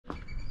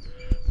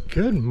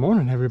Good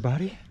morning,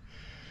 everybody.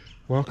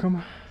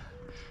 Welcome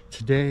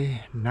to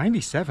day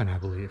 97, I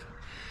believe.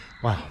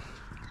 Wow.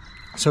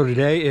 So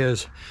today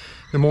is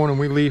the morning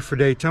we leave for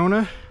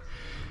Daytona.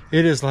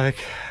 It is like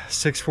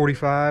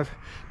 6:45.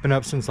 Been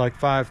up since like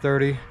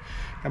 5:30.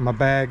 Got my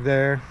bag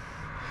there.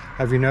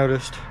 Have you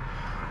noticed?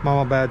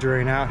 Mama Badger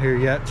ain't out here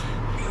yet.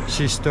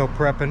 She's still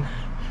prepping.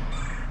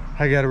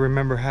 I gotta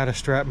remember how to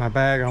strap my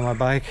bag on my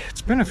bike.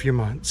 It's been a few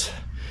months.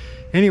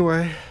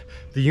 Anyway,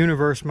 the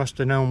universe must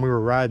have known we were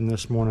riding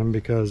this morning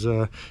because,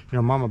 you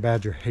know, Mama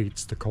Badger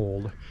hates the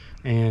cold.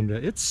 And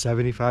it's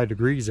 75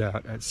 degrees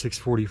out at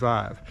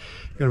 6:45.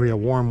 Gonna be a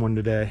warm one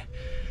today.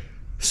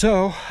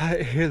 So,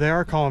 here they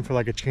are calling for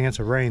like a chance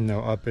of rain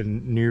though up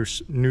in New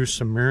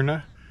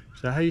Smyrna.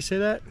 Is that how you say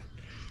that?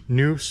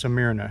 New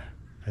Smyrna.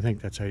 I think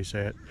that's how you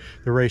say it.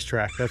 The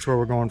racetrack. That's where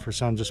we're going for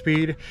Sons of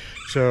Speed.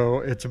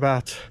 So it's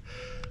about,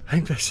 I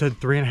think they said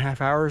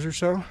 3.5 hours or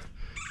so.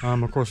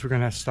 Of course, we're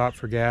gonna have to stop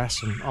for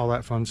gas and all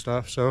that fun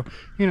stuff. So,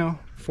 you know,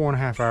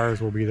 4.5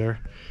 hours we'll be there.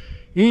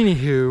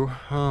 Anywho,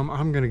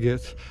 I'm gonna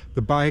get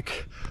the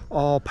bike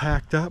all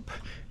packed up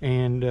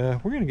and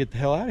we're gonna get the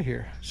hell out of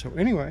here. So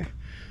anyway,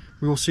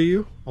 we will see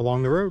you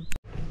along the road.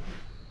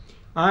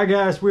 All right,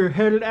 guys, we're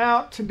headed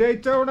out to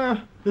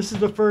Daytona. This is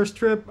the first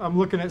trip. I'm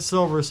looking at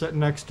Silver sitting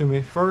next to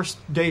me. First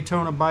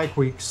Daytona Bike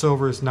Week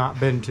Silver's not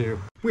been to.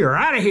 We are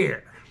out of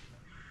here.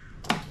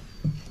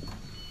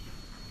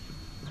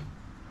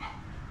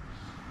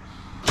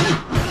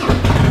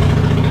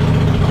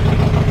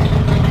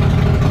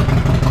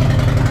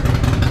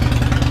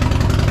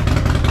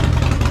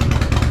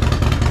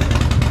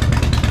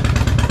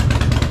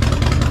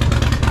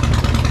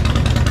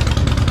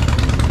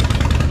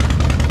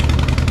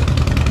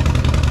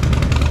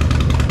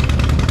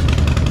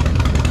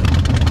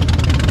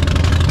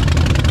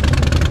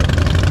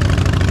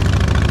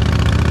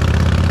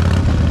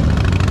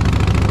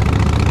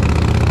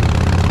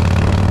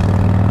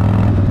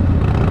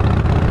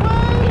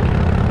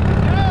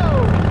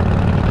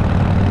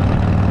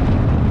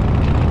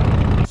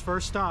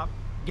 First stop,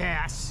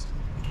 gas.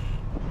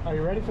 Are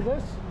you ready for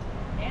this?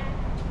 Yeah.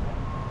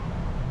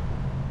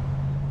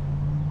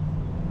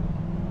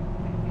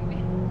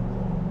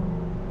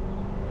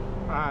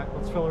 All right,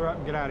 let's fill her up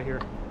and get out of here.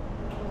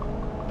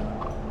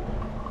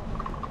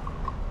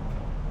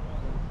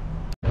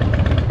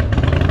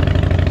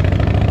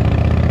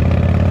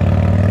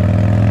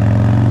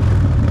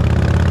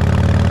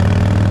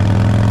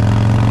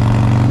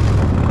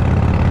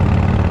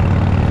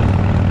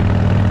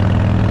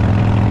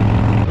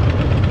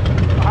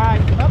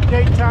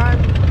 Time,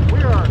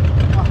 we are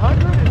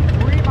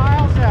 103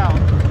 miles out,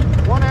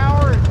 1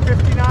 hour and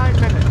 59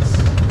 minutes.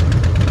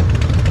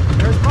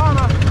 There's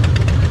Mama.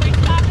 We're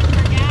stopping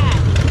for gas.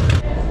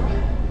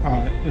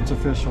 It's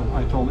official.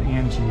 I told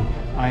Angie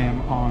I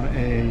am on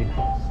a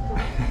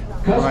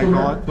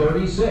Customer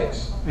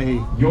 36.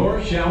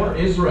 Your shower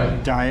is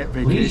ready. Diet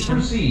vacation. Please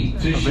proceed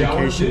to shower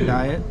vacation 2.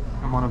 diet.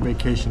 I'm on a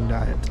vacation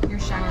diet. Your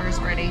shower is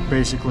ready.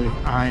 Basically,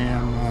 I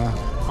am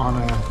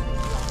on a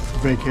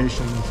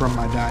vacation from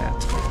my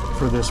diet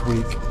for this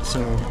week, so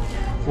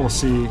we'll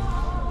see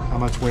how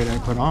much weight I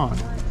put on.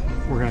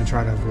 We're going to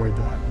try to avoid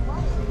that,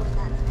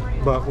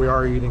 but we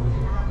are eating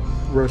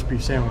roast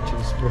beef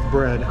sandwiches with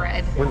bread.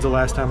 When's the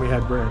last time we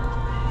had bread?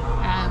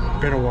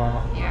 Been a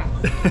while. Yeah.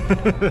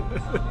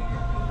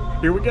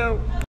 Here we go.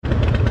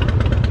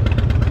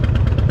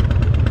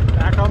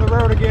 Back on the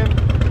road again.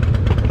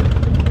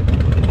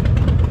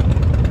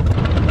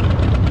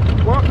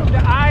 Welcome to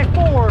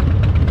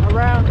I-4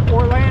 around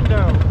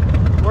Orlando,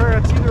 where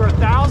it's either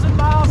 1,000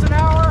 miles an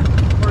hour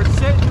or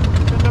sitting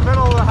in the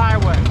middle of the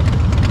highway.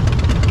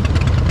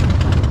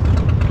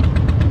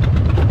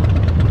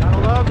 Gotta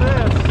love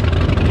this.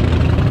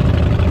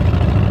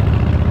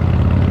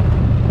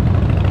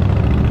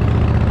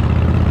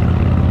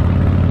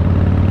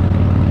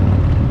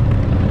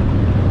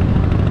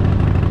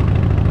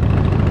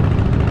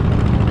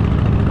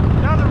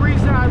 Another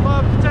reason I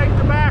love to take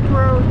the back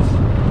roads.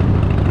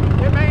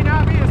 It may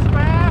not be as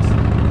fast,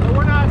 but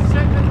we're not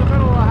sitting in the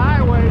middle of the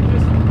highway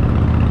just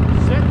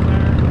sitting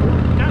there,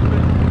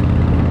 jumping.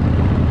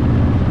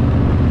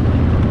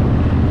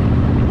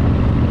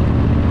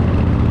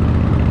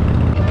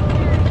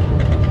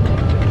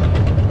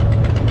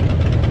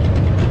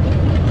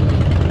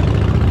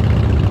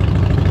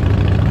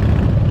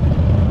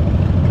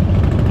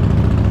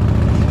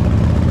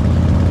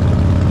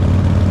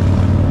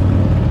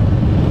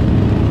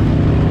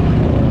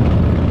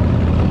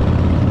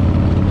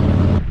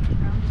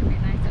 Should be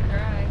nice to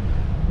drive.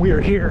 We are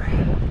here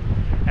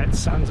at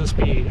Sons of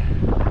Speed.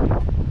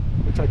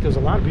 Looks like there's a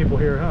lot of people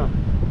here, huh?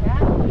 Yeah.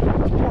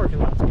 This parking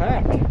lot's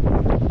packed. I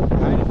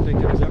didn't think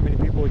there was that many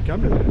people would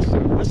come to this, so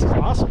this is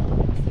awesome.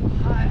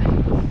 Hot.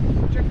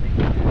 Dripping.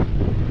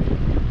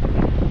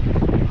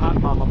 Hot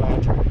Mama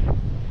Badger.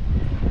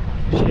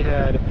 She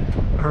had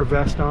her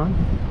vest on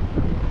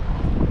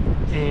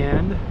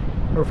and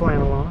her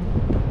flannel on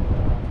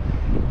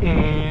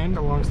and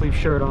a long sleeve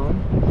shirt on.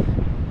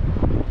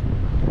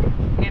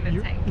 And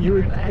a tank. You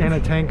would, under that. and a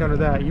tank under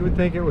that. You would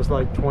think it was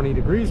like 20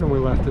 degrees when we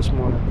left this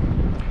morning.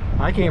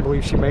 I can't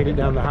believe she made it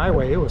down the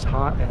highway. It was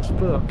hot as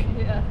fuck.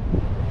 Yeah.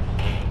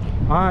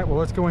 All right, well,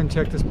 let's go in and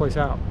check this place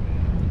out.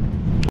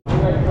 All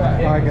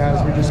right,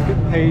 guys, we just get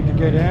paid to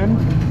get in,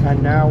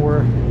 and now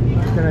we're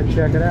gonna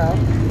check it out.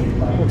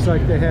 Looks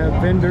like they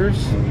have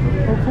vendors.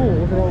 Oh, cool!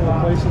 Look at all the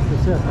places to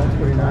sit. That's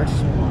pretty nice.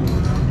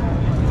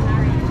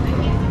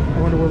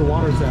 I wonder where the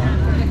water's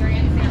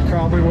at.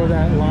 Probably where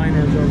that line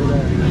is over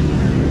there.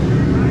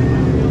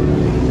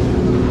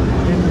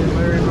 Indian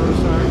Larry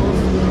motorcycles.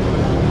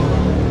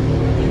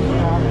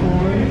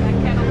 Popcorn.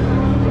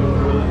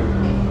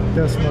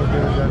 Does smell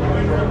good, doesn't it?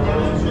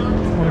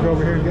 Want to go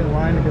over here and get in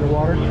line to get a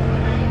water?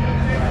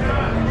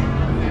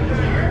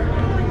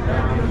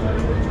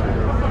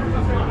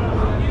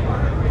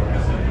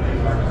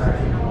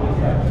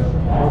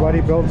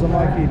 Nobody builds them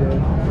like he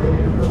did.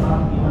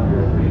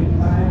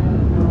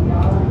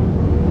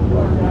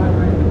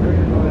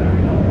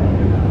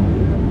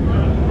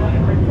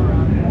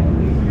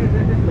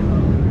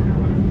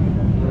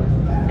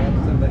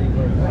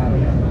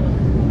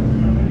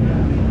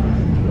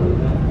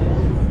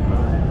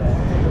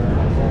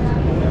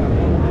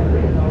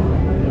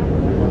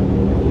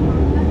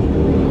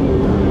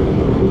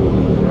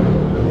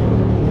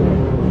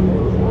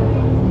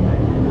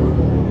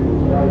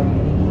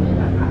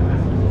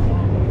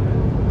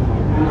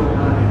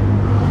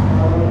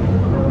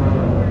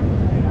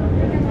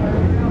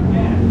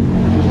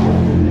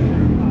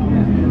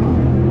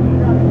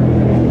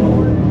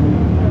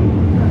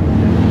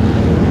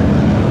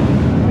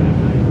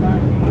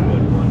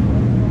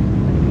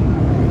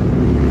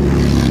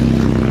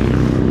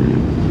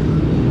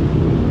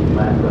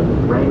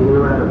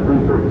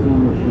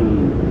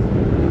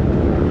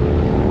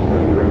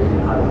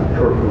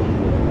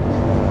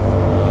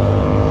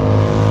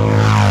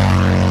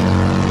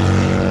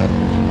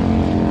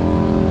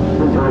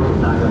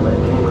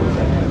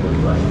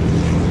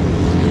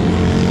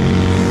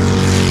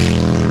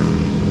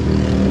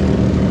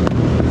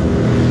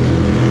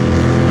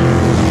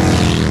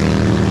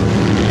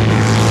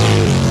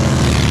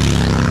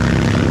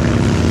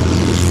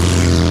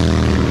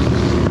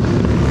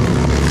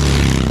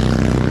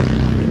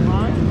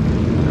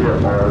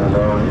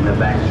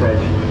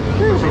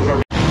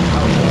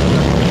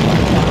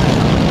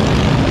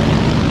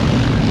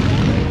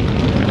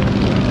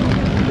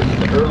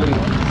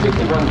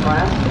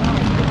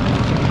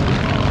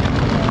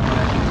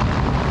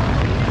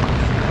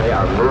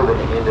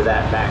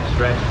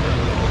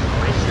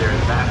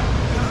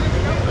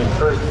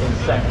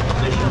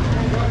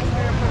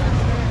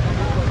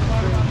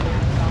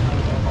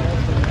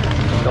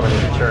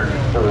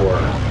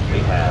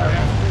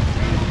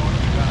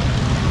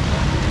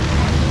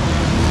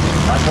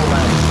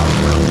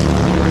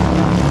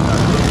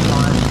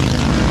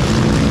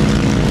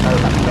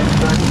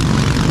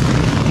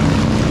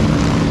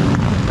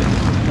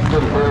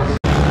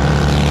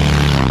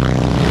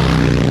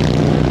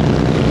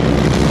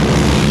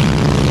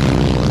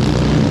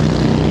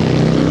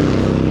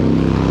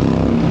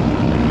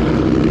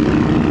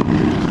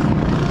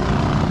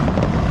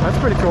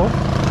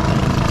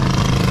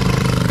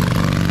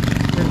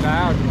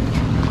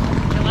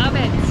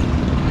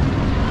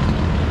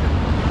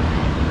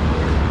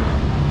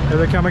 Here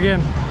they come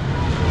again.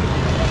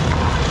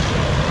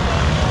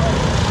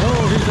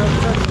 Oh, he's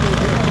upset.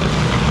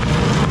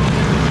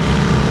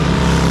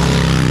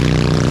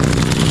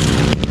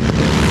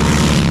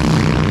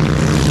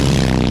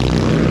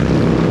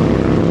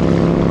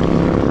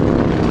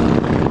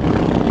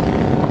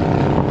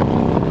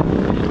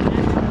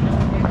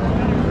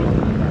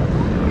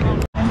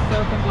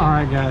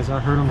 Alright guys, I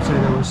heard them say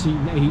they were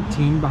seating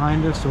 18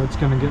 behind us, so it's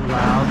going to get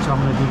loud, so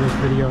I'm going to do this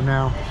video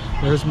now.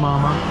 There's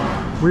Mama.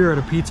 We are at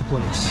a pizza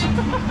place.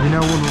 You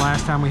know when the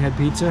last time we had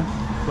pizza?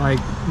 Like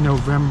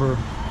November,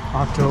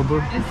 October.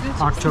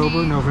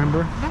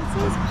 November. That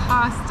says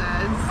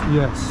pastas.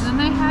 Yes. And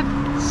then they have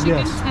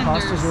chicken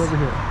tenders. Pastas are over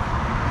here.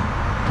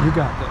 You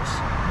got this.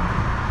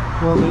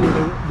 Well,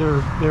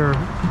 they're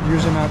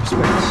using up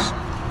space.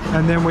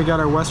 And then we got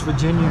our West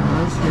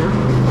Virginians here.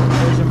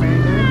 There's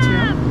Amanda and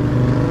Tim.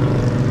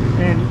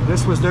 And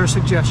this was their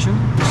suggestion.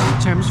 This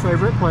is Tim's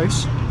favorite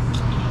place,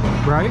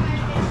 right?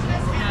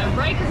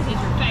 Breakers is your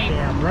favorite.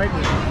 Yeah,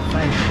 Breakers is your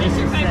favorite. It's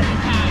your favorite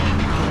Italian.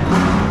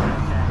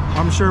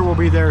 I'm sure we'll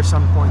be there at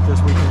some point this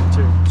weekend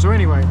too. So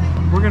anyway,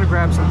 we're gonna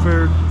grab some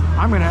food.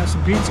 I'm gonna have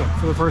some pizza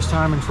for the first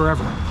time in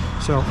forever.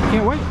 So I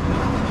can't wait.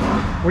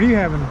 What are you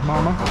having,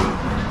 Mama?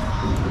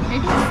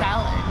 Maybe a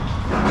salad.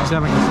 She's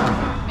having a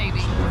salad.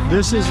 Maybe.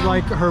 This is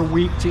like her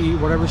week to eat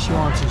whatever she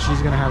wants, and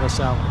she's gonna have a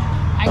salad.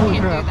 I can't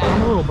do that.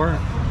 I'm a little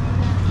burnt.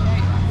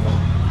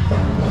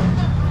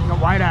 Got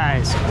white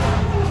eyes.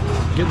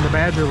 Getting the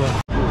badger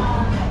look.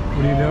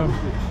 What are you doing?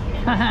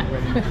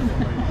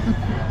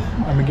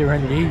 I'm gonna get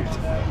ready to eat.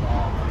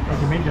 Like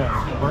I'm into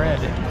bread.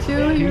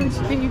 2 huge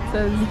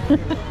pizzas.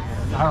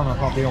 I don't know if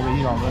I'll be able to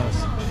eat all this.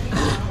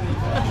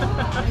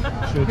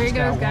 Here he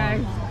goes,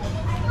 guys.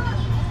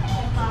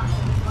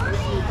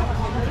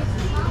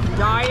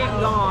 Diet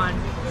gone.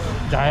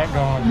 Diet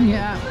gone.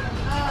 Yeah.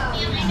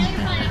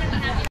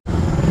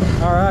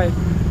 All right.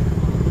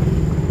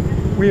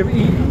 We have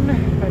eaten,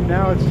 and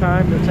now it's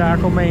time to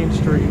tackle Main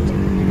Street.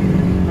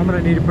 I'm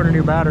gonna need to put a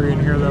new battery in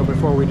here though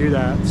before we do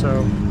that.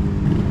 So,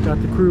 got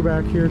the crew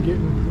back here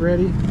getting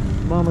ready.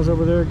 Mama's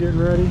over there getting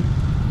ready.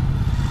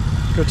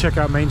 Go check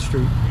out Main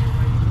Street.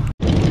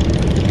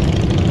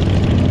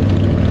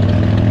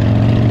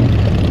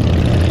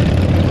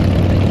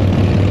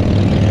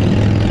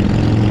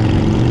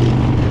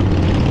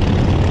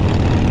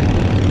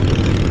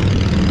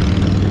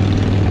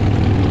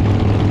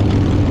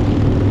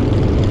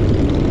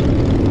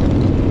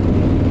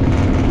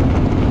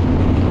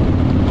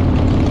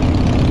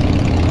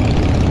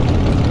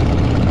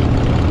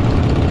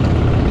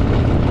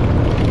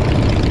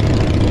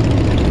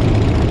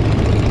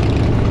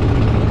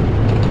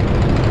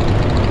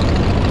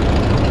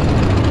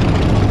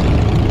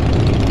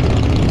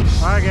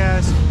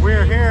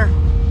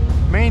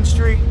 Main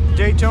Street,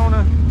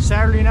 Daytona,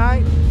 Saturday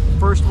night,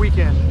 first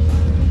weekend.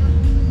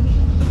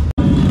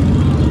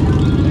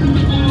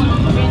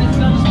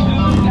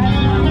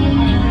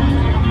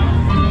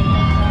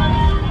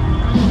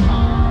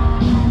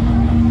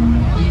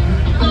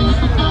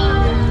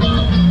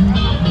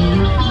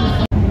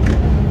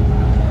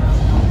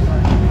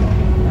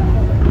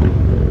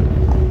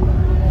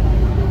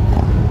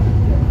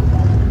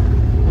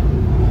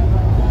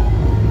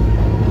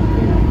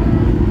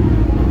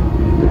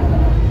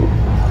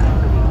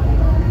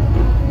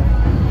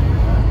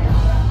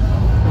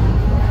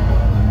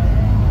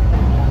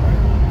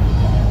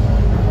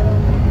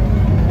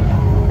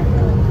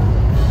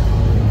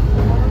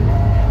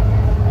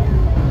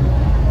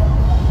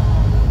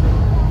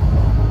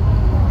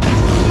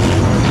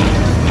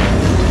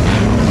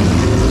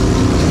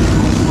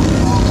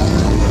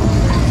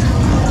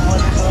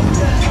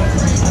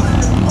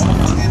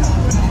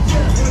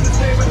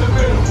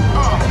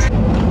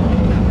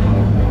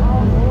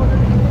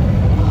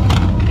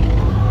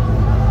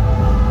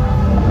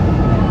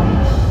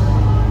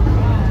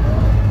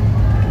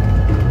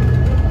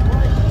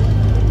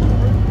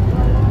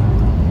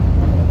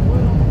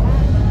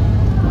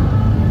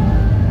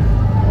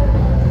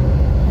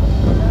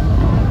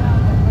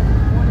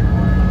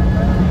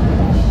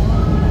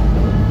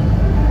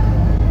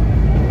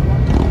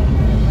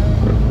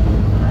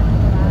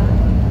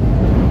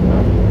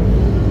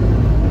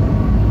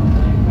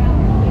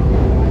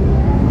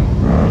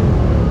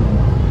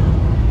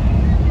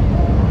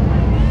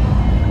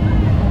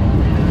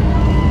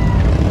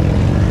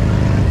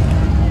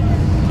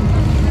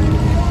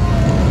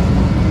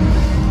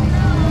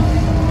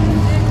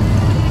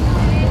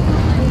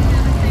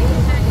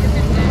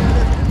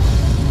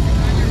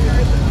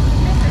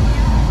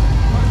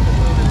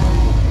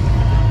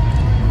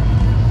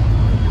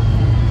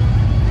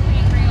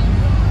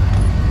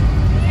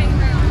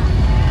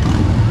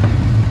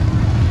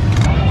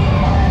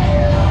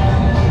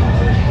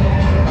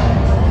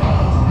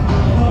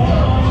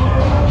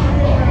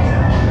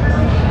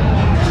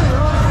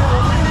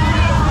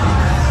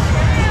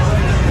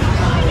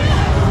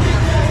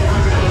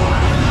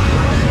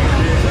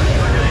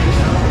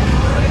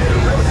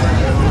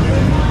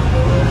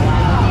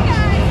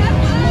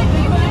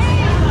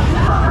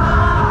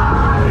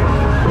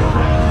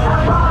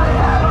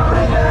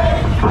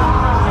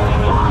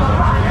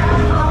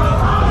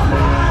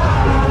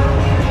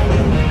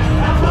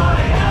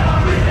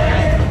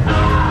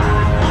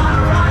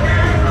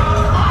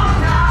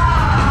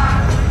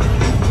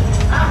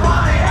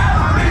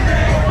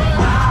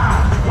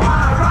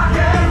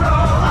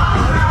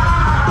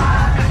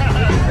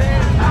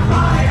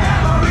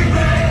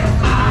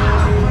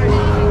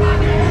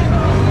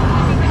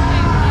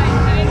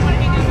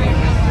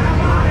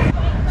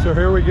 So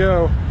here we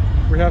go.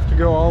 We have to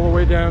go all the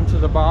way down to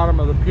the bottom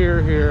of the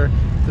pier here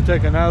to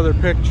take another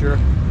picture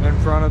in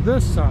front of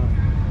this sign.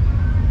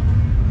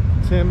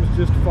 Tim's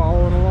just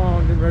following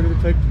along, getting ready to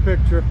take the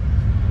picture.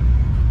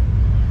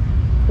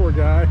 Poor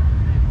guy.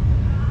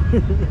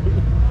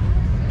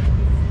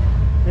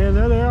 And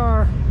there they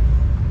are.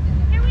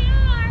 Here we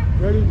are.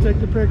 Ready to take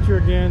the picture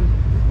again.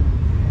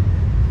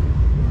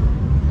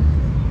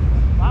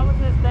 Why was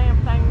this damn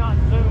thing not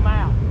zoom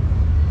out?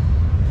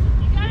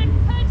 You gotta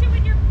touch it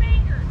with your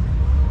fingers.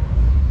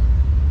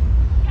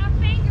 You gotta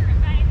finger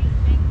it, baby.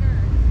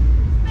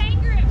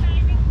 Finger it,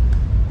 baby.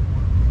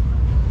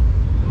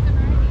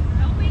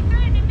 Don't be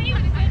threatening me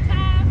with a good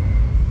time.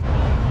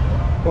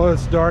 Well,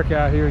 it's dark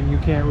out here and you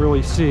can't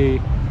really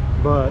see,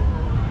 but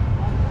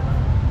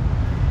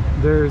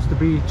there's the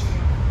beach,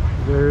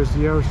 there's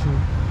the ocean.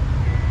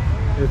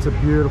 It's a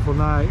beautiful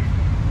night.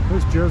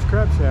 There's Joe's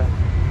Crab Shack.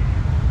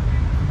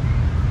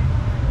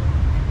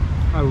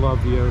 I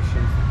love the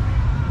ocean.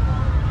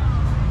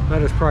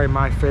 That is probably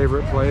my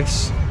favorite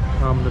place.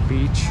 The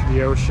beach,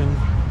 the ocean.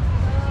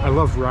 I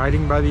love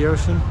riding by the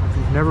ocean. If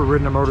you've never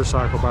ridden a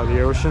motorcycle by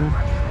the ocean,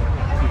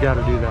 you got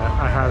to do that.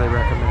 I highly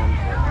recommend.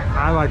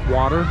 I like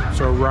water,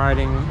 so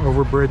riding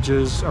over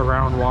bridges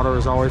around water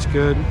is always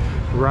good.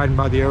 Riding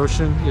by the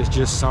ocean is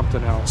just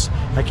something else.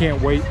 I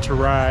can't wait to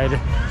ride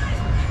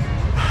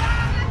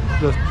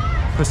the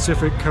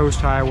Pacific Coast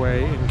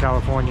Highway in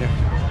California.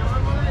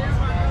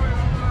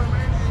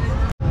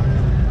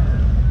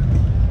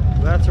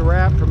 a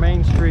wrap for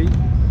Main Street.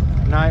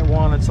 Night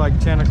one, it's like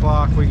 10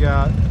 o'clock. We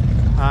got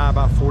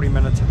about 40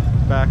 minutes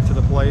back to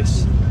the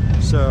place.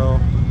 So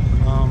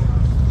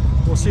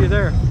we'll see you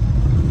there.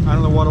 I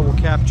don't know what it will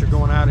capture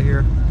going out of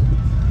here.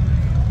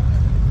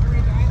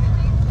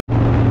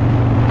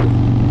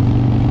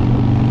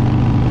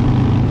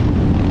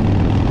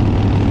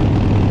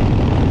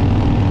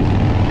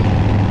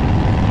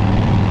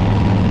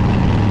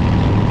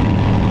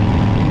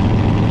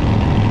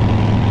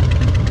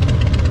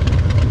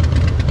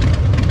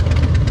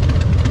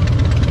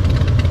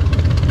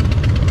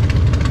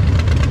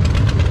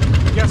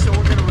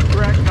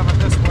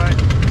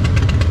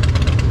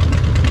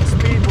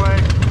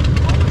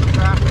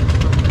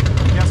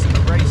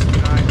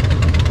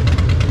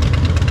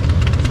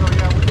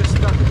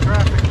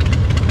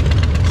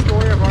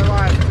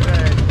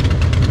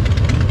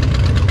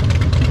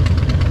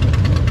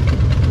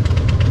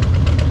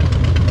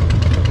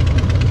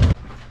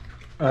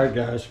 Alright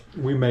guys,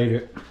 we made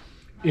it.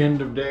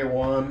 End of day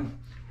one.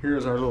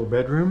 Here's our little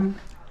bedroom.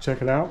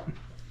 Check it out.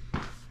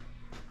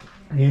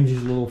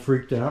 Angie's a little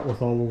freaked out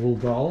with all the little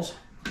dolls.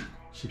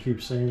 She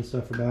keeps saying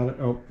stuff about it.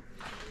 Oh,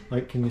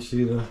 like, can you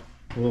see the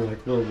little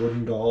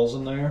wooden dolls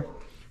in there?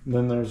 And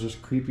then there's this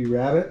creepy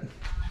rabbit.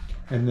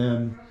 And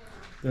then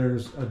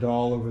there's a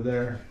doll over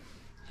there.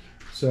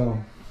 So,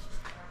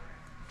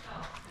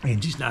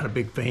 Angie's not a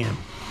big fan.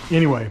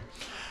 Anyway,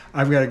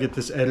 I've got to get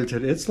this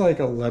edited. It's like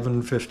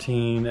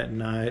 11:15 at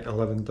night,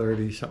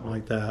 11:30, something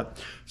like that.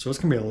 So it's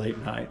going to be a late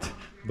night.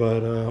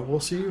 But we'll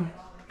see you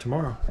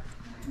tomorrow.